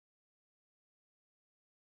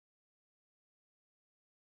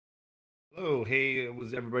Hello, hey,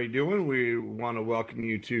 what's everybody doing? We want to welcome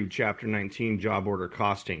you to Chapter 19, Job Order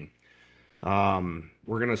Costing. We're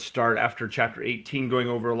going to start after Chapter 18, going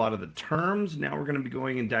over a lot of the terms. Now we're going to be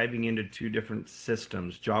going and diving into two different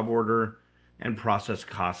systems, job order and process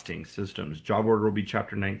costing systems. Job order will be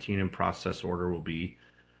Chapter 19 and process order will be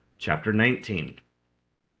Chapter 19.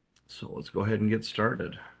 So let's go ahead and get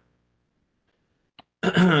started.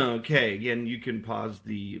 Okay, again, you can pause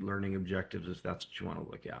the learning objectives if that's what you want to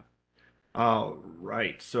look at. All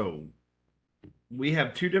right, so we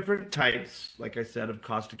have two different types, like I said, of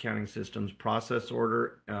cost accounting systems, process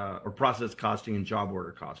order or process costing and job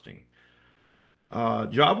order costing.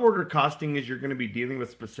 Job order costing is you're going to be dealing with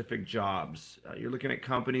specific jobs. You're looking at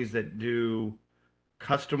companies that do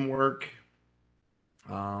custom work.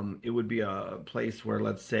 It would be a place where,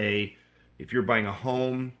 let's say, if you're buying a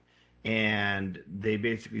home and they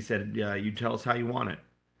basically said, you tell us how you want it.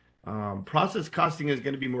 Process costing is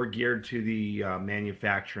going to be more geared to the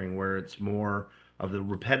manufacturing, where it's more of the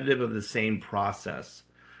repetitive of the same process.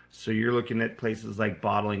 So you're looking at places like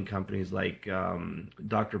bottling companies like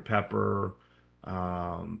Dr. Pepper,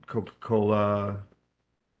 Coca-Cola,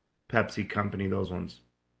 Pepsi Company, those ones.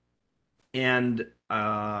 And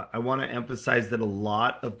I want to emphasize that a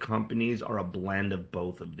lot of companies are a blend of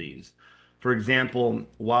both of these. For example,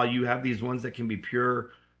 while you have these ones that can be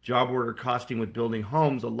pure job order costing with building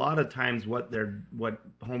homes, a lot of times what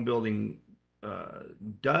home building uh,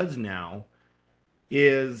 does now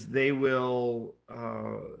is they will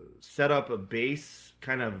set up a base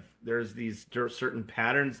kind of there's these certain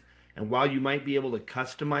patterns, and while you might be able to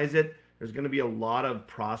customize it, there's going to be a lot of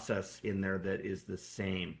process in there that is the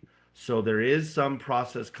same. So there is some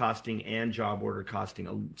process costing and job order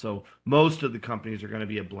costing. So most of the companies are going to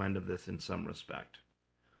be a blend of this in some respect.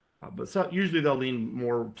 But usually they'll lean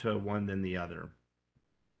more to one than the other.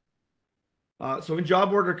 So in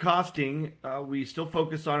job order costing, we still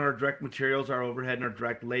focus on our direct materials, our overhead, and our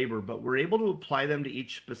direct labor, but we're able to apply them to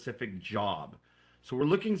each specific job. So we're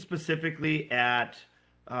looking specifically at,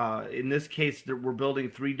 in this case, we're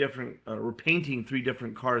building we're painting three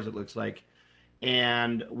different cars, it looks like.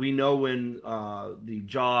 And we know when the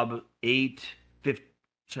job 8,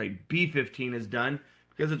 sorry, B15 is done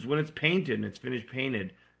because it's when it's painted and it's finished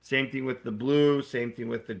painted. Same thing with the blue, same thing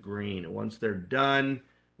with the green. Once they're done,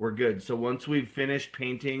 we're good. So once we've finished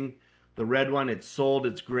painting the red one, it's sold,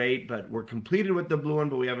 it's great, but we're completed with the blue one,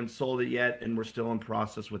 but we haven't sold it yet, and we're still in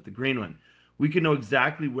process with the green one. We can know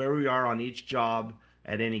exactly where we are on each job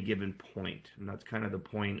at any given point, and that's kind of the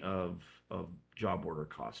point of job order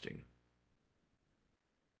costing.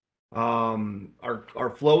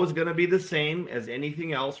 Our flow is going to be the same as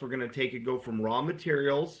anything else. We're going to go from raw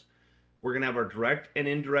materials. We're going to have our direct and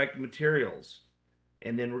indirect materials.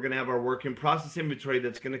 And then we're going to have our work in process inventory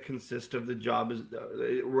that's going to consist of the job is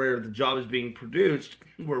where the job is being produced,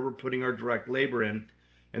 where we're putting our direct labor in.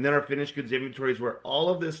 And then our finished goods inventory is where all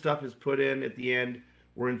of this stuff is put in at the end.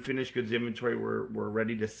 We're in finished goods inventory. We're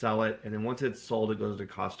ready to sell it. And then once it's sold, it goes to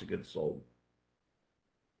cost of goods sold.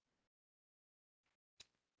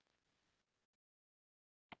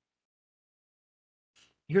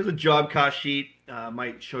 Here's a job cost sheet.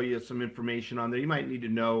 Might show you some information on there. You might need to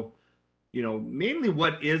know, mainly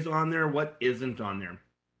what is on there, what isn't on there.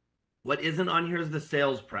 What isn't on here is the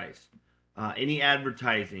sales price, any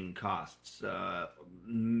advertising costs,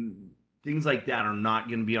 things like that are not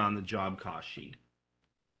going to be on the job cost sheet.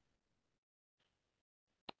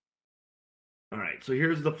 All right, so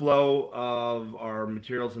here's the flow of our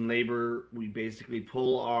materials and labor. We basically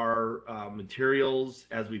pull our materials.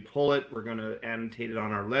 As we pull it, we're going to annotate it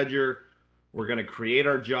on our ledger. We're going to create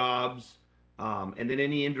our jobs. And then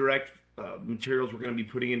any indirect materials we're going to be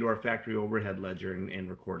putting into our factory overhead ledger and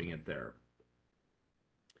recording it there.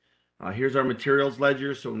 Here's our materials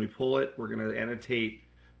ledger. So when we pull it, we're going to annotate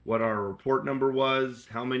what our report number was,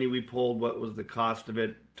 how many we pulled, what was the cost of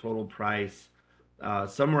it, total price.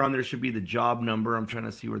 Somewhere on there should be the job number. I'm trying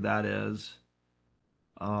to see where that is.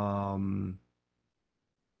 Um,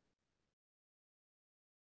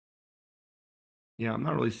 yeah, I'm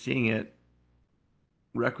not really seeing it.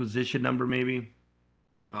 Requisition number, maybe.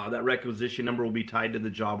 That requisition number will be tied to the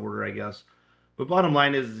job order, I guess. But bottom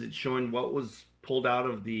line is it's showing what was pulled out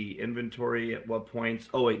of the inventory at what points.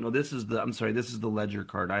 Oh, wait, no, I'm sorry, this is the ledger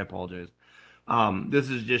card. I apologize. This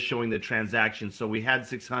is just showing the transaction. So we had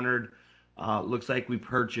 600. Looks like we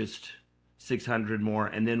purchased 600 more,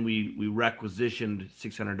 and then we requisitioned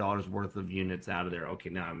 $600 worth of units out of there. Okay,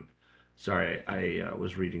 now I'm sorry, I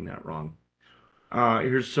was reading that wrong.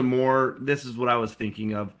 Here's some more. This is what I was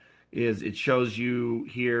thinking of. Is it shows you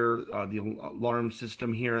here the alarm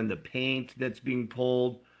system here and the paint that's being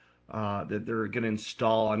pulled. that they're going to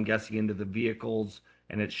install, I'm guessing, into the vehicles,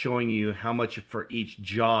 and it's showing you how much for each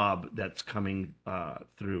job that's coming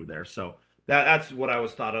through there. So that's what I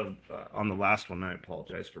was thought of on the last one. I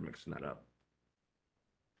apologize for mixing that up.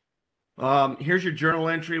 Here's your journal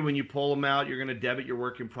entry. When you pull them out, you're going to debit your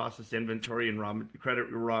work in process inventory and credit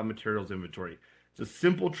your raw materials inventory. It's a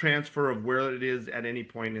simple transfer of where it is at any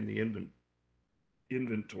point in the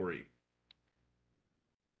inventory.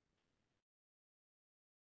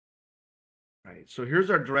 Right. So here's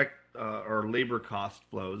our direct our labor cost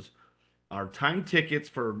flows. Our time tickets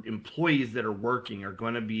for employees that are working are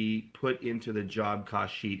going to be put into the job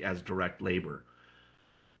cost sheet as direct labor.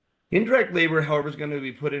 Indirect labor, however, is going to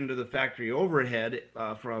be put into the factory overhead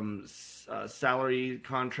from salary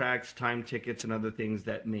contracts, time tickets, and other things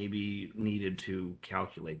that may be needed to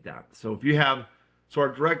calculate that. So if you have, so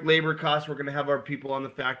our direct labor costs, we're going to have our people on the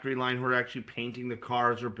factory line who are actually painting the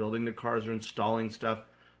cars or building the cars or installing stuff.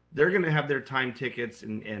 They're going to have their time tickets,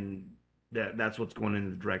 and that's what's going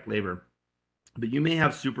into the direct labor. But you may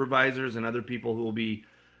have supervisors and other people who will be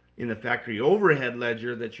in the factory overhead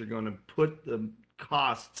ledger that you're going to put the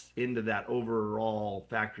costs into that overall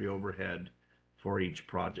factory overhead for each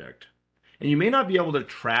project. And you may not be able to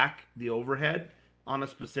track the overhead on a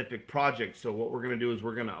specific project. So what we're going to do is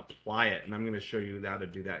we're going to apply it. And I'm going to show you how to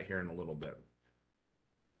do that here in a little bit.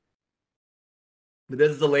 But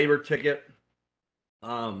this is a labor ticket.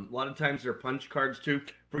 A lot of times they're punch cards too.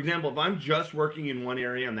 For example, if I'm just working in one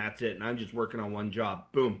area and that's it, and I'm just working on one job,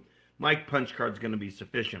 boom, my punch card's going to be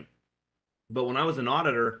sufficient. But when I was an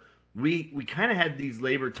auditor, we kind of had these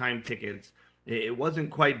labor time tickets. It wasn't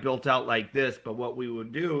quite built out like this, but what we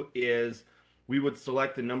would do is we would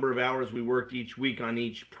select the number of hours we worked each week on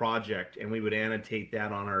each project, and we would annotate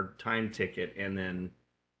that on our time ticket and then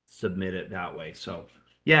submit it that way. So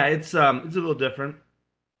yeah, it's a little different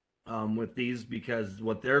with these because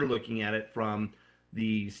what they're looking at it from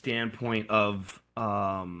the standpoint of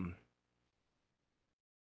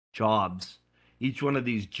jobs. Each one of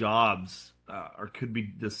these jobs or could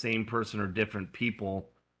be the same person or different people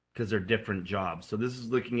because they're different jobs. So this is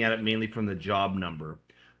looking at it mainly from the job number.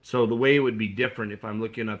 So the way it would be different if I'm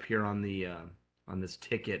looking up here on this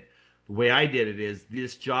ticket, the way I did it is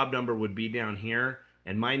this job number would be down here,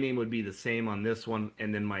 and my name would be the same on this one,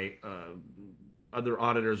 and then my other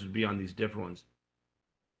auditors would be on these different ones.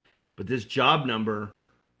 But this job number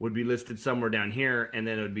would be listed somewhere down here, and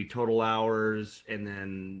then it would be total hours, and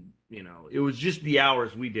then it was just the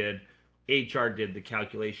hours we did. HR did the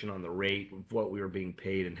calculation on the rate of what we were being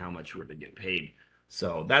paid and how much we were to get paid.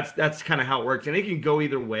 So that's kind of how it works, and it can go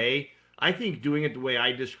either way. I think doing it the way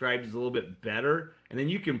I described is a little bit better, and then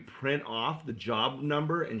you can print off the job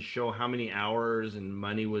number and show how many hours and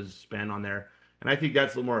money was spent on there. And I think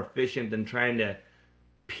that's a little more efficient than trying to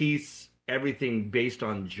piece everything based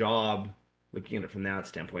on job, looking at it from that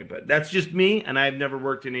standpoint. But that's just me, and I've never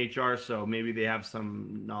worked in HR, so maybe they have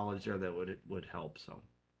some knowledge there that would help. So,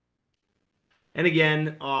 and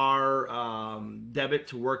again, our debit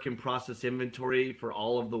to work in process inventory for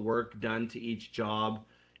all of the work done to each job,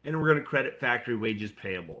 and we're going to credit factory wages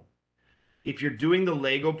payable. If you're doing the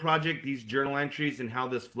Lego project, these journal entries and how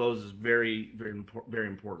this flows is very, very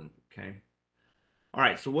important. Okay. All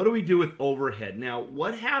right, so what do we do with overhead? Now,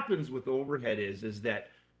 what happens with overhead is that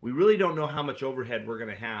we really don't know how much overhead we're going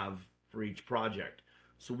to have for each project.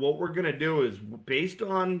 So what we're going to do is based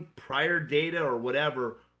on prior data or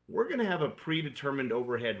whatever, we're going to have a predetermined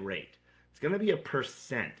overhead rate. It's going to be a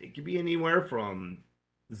percent. It could be anywhere from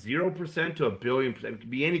 0% to a billion percent. It could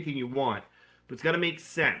be anything you want, but it's got to make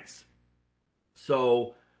sense.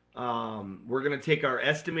 So we're going to take our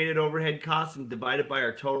estimated overhead costs and divide it by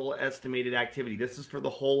our total estimated activity. This is for the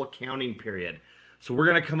whole accounting period. So we're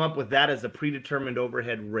going to come up with that as a predetermined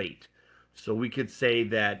overhead rate. So we could say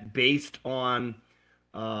that based on,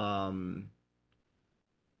 like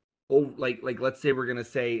let's say we're going to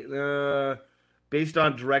say, based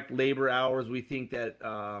on direct labor hours, we think that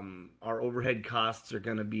our overhead costs are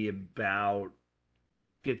going to be about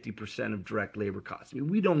 50% of direct labor costs. I mean,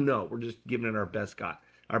 we don't know. We're just giving it our best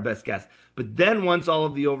guess. But then once all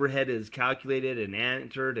of the overhead is calculated and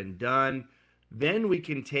entered and done, then we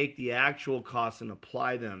can take the actual costs and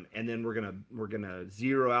apply them, and then we're gonna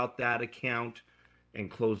zero out that account and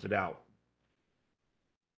close it out.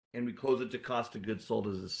 And we close it to cost of goods sold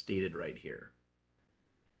as is stated right here.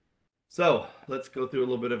 So let's go through a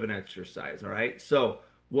little bit of an exercise. All right. So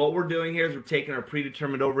what we're doing here is we're taking our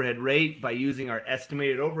predetermined overhead rate by using our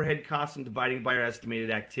estimated overhead costs and dividing by our estimated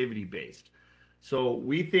activity based. So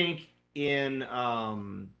we think in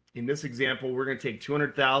this example, we're going to take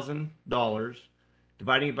 $200,000,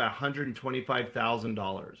 dividing it by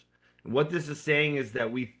 $125,000. And what this is saying is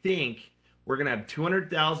that we think we're going to have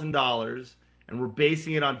 $200,000 and we're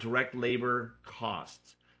basing it on direct labor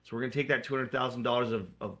costs. So we're going to take that $200,000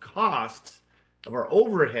 of costs of our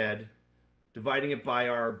overhead, dividing it by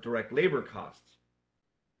our direct labor costs.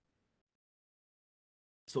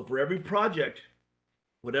 So for every project,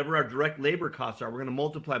 whatever our direct labor costs are, we're going to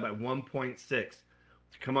multiply by 1.6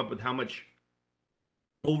 to come up with how much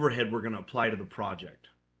overhead we're going to apply to the project.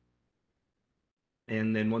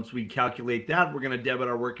 And then once we calculate that, we're going to debit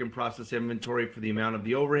our work in process inventory for the amount of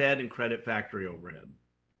the overhead and credit factory overhead.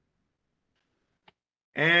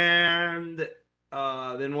 And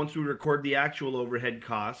then once we record the actual overhead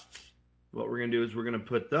costs, what we're going to do is we're going to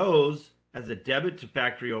put those as a debit to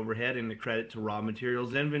factory overhead and a credit to raw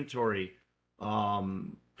materials inventory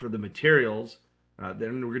for the materials.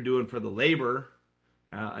 Then we're doing for the labor,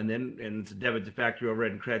 and it's a debit to factory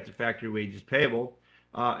overhead and credit to factory wages payable.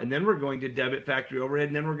 And then we're going to debit factory overhead,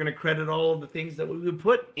 and then we're going to credit all of the things that we would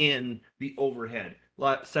put in the overhead,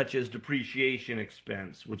 such as depreciation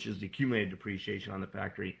expense, which is the accumulated depreciation on the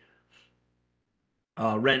factory,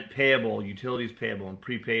 rent payable, utilities payable, and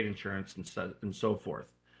prepaid insurance, and so forth.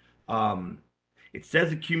 It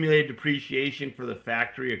says accumulated depreciation for the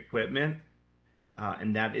factory equipment,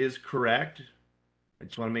 and that is correct. I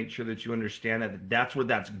just want to make sure that you understand that that's where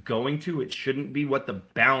that's going to. It shouldn't be what the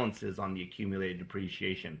balance is on the accumulated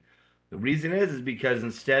depreciation. The reason is because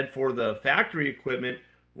instead for the factory equipment,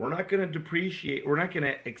 we're not going to depreciate, we're not going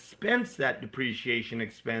to expense that depreciation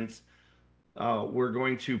expense. We're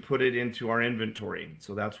going to put it into our inventory.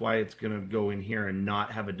 So that's why it's going to go in here and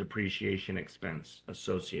not have a depreciation expense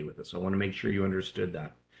associated with it. So I want to make sure you understood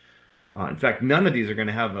that. In fact, none of these are going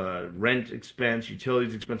to have a rent expense,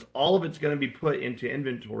 utilities expense. All of it's going to be put into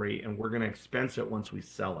inventory, and we're going to expense it once we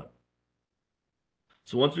sell it.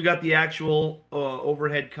 So once we got the actual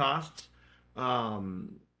overhead costs,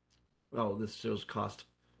 this shows cost.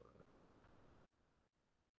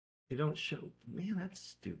 They don't show. Man, that's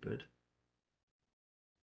stupid.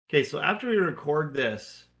 Okay, so after we record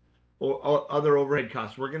this, or other overhead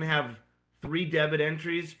costs, we're going to have 3 debit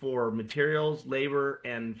entries for materials, labor,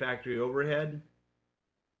 and factory overhead.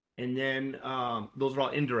 And then those are all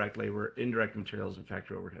indirect labor, indirect materials, and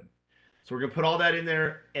factory overhead. So we're going to put all that in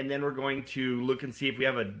there, and then we're going to look and see if we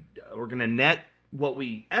have we're going to net what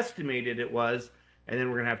we estimated it was, and then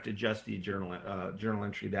we're going to have to adjust the journal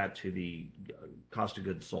entry that to the cost of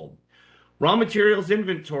goods sold. Raw materials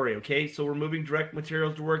inventory, okay? So we're moving direct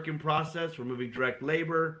materials to work in process, we're moving direct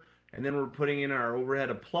labor, and then we're putting in our overhead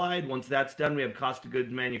applied. Once that's done, we have cost of goods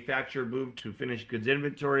manufactured moved to finished goods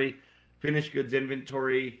inventory. Finished goods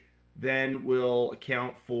inventory then will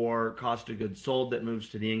account for cost of goods sold that moves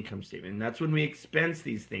to the income statement. And that's when we expense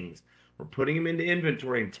these things. We're putting them into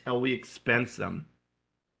inventory until we expense them.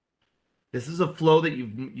 This is a flow that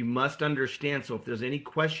you must understand. So if there's any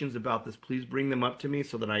questions about this, please bring them up to me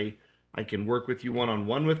so that I can work with you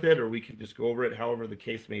one-on-one with it, or we can just go over it, however the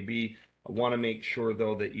case may be. I want to make sure,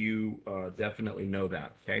 though, that you definitely know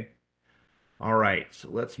that, okay? All right, so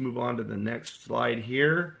let's move on to the next slide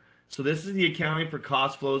here. So this is the accounting for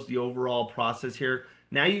cost flows, the overall process here.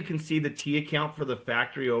 Now you can see the T account for the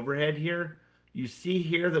factory overhead here. You see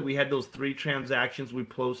here that we had those 3 transactions we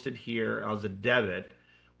posted here as a debit.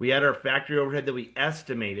 We had our factory overhead that we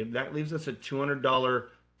estimated. That leaves us a $200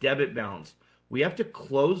 debit balance. We have to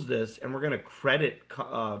close this, and we're going to credit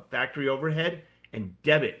factory overhead and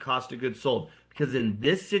debit cost of goods sold. Because in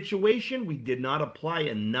this situation, we did not apply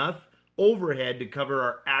enough overhead to cover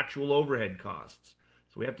our actual overhead costs.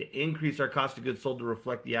 So we have to increase our cost of goods sold to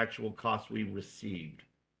reflect the actual costs we received.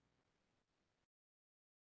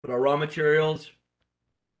 But our raw materials,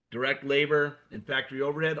 direct labor, and factory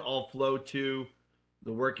overhead all flow to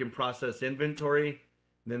the work in process inventory.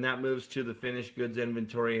 Then that moves to the finished goods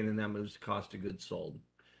inventory, and then that moves to cost of goods sold.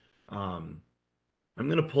 I'm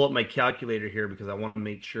going to pull up my calculator here because I want to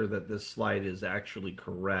make sure that this slide is actually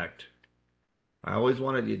correct. I always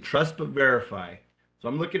wanted to trust but verify. So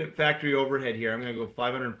I'm looking at factory overhead here. I'm going to go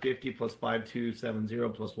 550 plus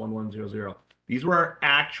 5270 plus 1100. These were our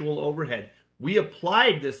actual overhead. We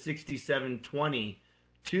applied this 6720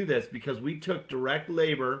 to this because we took direct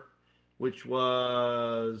labor, which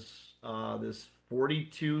was this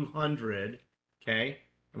 4200, okay?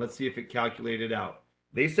 And let's see if it calculated out.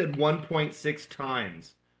 They said 1.6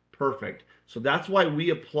 times. Perfect. So that's why we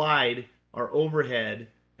applied our overhead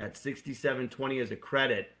at 6720 as a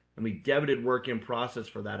credit, and we debited work in process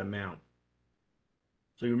for that amount.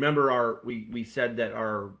 So you remember we said that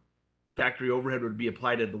our factory overhead would be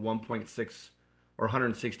applied at the 1.6 or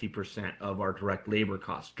 160% of our direct labor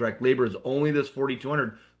costs. Direct labor is only this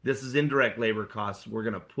 4,200. This is indirect labor costs we're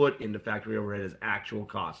going to put into factory overhead as actual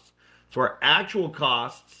costs. So our actual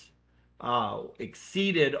costs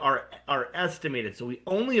exceeded our estimated. So we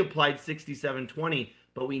only applied 6720,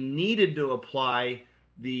 but we needed to apply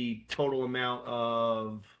the total amount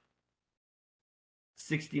of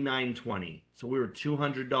 6920. So we were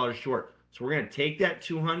 $200 short. So we're going to take that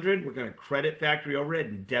 200, we're going to credit factory overhead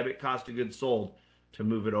and debit cost of goods sold to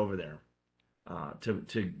move it over there.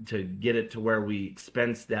 To get it to where we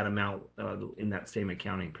expense that amount in that same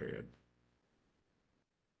accounting period.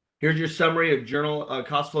 Here's your summary of journal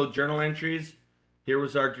cost flow journal entries. Here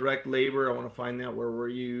was our direct labor. I want to find that. Where were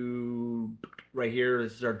you? Right here.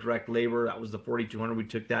 This is our direct labor. That was the 4,200. We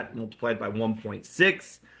took that multiplied by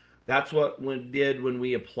 1.6. That's what we did when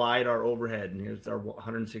we applied our overhead. And here's our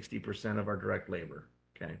 160% of our direct labor.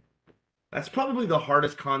 Okay. That's probably the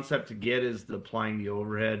hardest concept to get, is applying the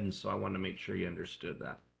overhead. And so I want to make sure you understood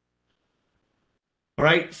that. All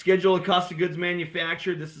right, schedule of cost of goods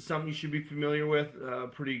manufactured. This is something you should be familiar with,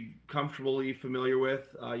 pretty comfortably familiar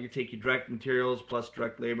with. You take your direct materials plus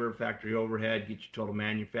direct labor, factory overhead, get your total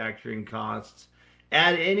manufacturing costs.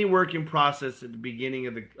 Add any work in process at the beginning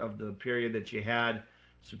of the period that you had.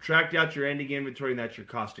 Subtract out your ending inventory, and that's your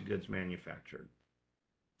cost of goods manufactured.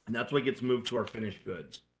 And that's what gets moved to our finished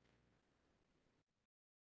goods.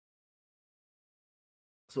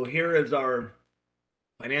 So here is our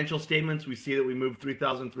financial statements. We see that we moved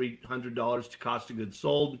 $3,300 to cost of goods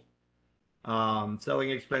sold.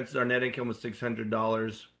 Selling expenses, our net income was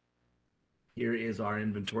 $600. Here is our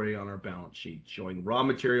inventory on our balance sheet, showing raw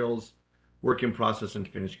materials, work in process, and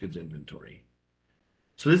finished goods inventory.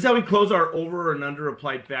 So this is how we close our over and under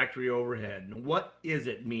applied factory overhead. And what does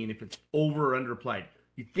it mean if it's over or under applied?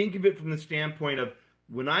 You think of it from the standpoint of,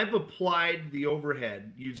 when I've applied the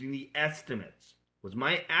overhead using the estimates, was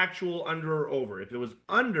my actual under or over? If it was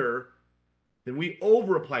under, then we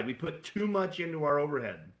over applied. We put too much into our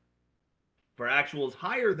overhead. If our actual is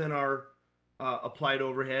higher than our applied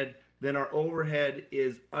overhead, then our overhead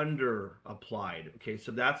is under applied. Okay,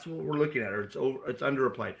 so that's what we're looking at, or it's under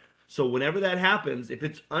applied. So whenever that happens, if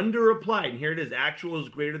it's under applied, and here it is, actual is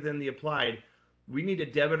greater than the applied, we need to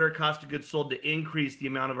debit our cost of goods sold to increase the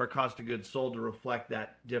amount of our cost of goods sold to reflect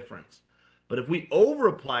that difference. But if we over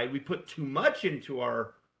applied, we put too much into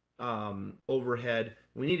our overhead,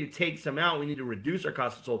 we need to take some out. We need to reduce our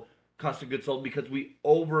cost of goods sold because we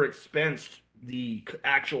over expensed the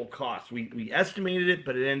actual cost. We estimated it,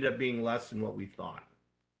 but it ended up being less than what we thought.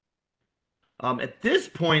 At this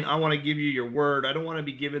point, I want to give you your word. I don't want to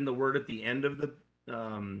be given the word at the end of the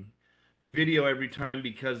video every time,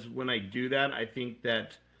 because when I do that, I think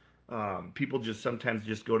that people just sometimes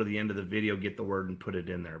just go to the end of the video, get the word, and put it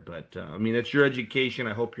in there. But I mean, it's your education.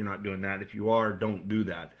 I hope you're not doing that. If you are, don't do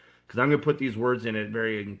that, because I'm going to put these words in at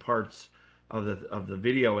varying parts of the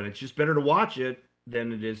video, and it's just better to watch it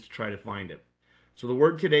than it is to try to find it. So the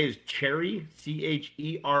word today is cherry,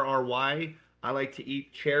 C-H-E-R-R-Y. I like to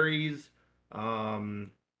eat cherries, you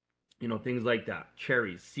know, things like that.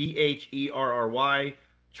 Cherries, C-H-E-R-R-Y.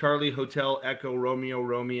 Charlie, Hotel, Echo, Romeo,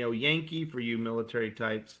 Romeo, Yankee, for you military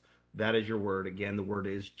types. That is your word. Again, the word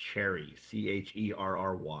is cherry,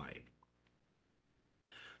 C-H-E-R-R-Y.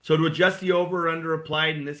 So to adjust the over or under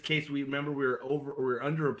applied, in this case, we remember we were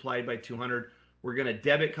under applied by 200. We're going to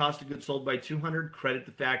debit cost of goods sold by 200, credit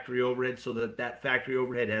the factory overhead so that that factory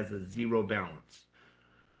overhead has a zero balance.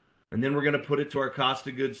 And then we're going to put it to our cost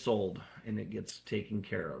of goods sold, and it gets taken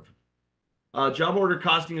care of. Job order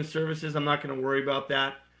costing and services, I'm not going to worry about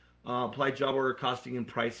that. Apply job order costing and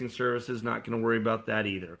pricing services, not going to worry about that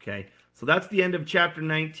either, okay? So that's the end of chapter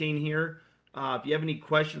 19 here. If you have any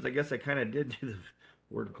questions, I guess I kind of did do the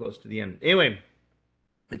word close to the end. Anyway,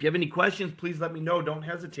 if you have any questions, please let me know. Don't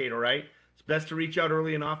hesitate, all right? It's best to reach out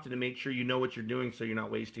early and often to make sure you know what you're doing so you're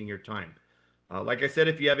not wasting your time. Like I said,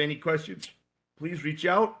 if you have any questions, please reach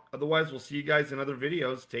out. Otherwise, we'll see you guys in other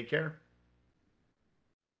videos. Take care.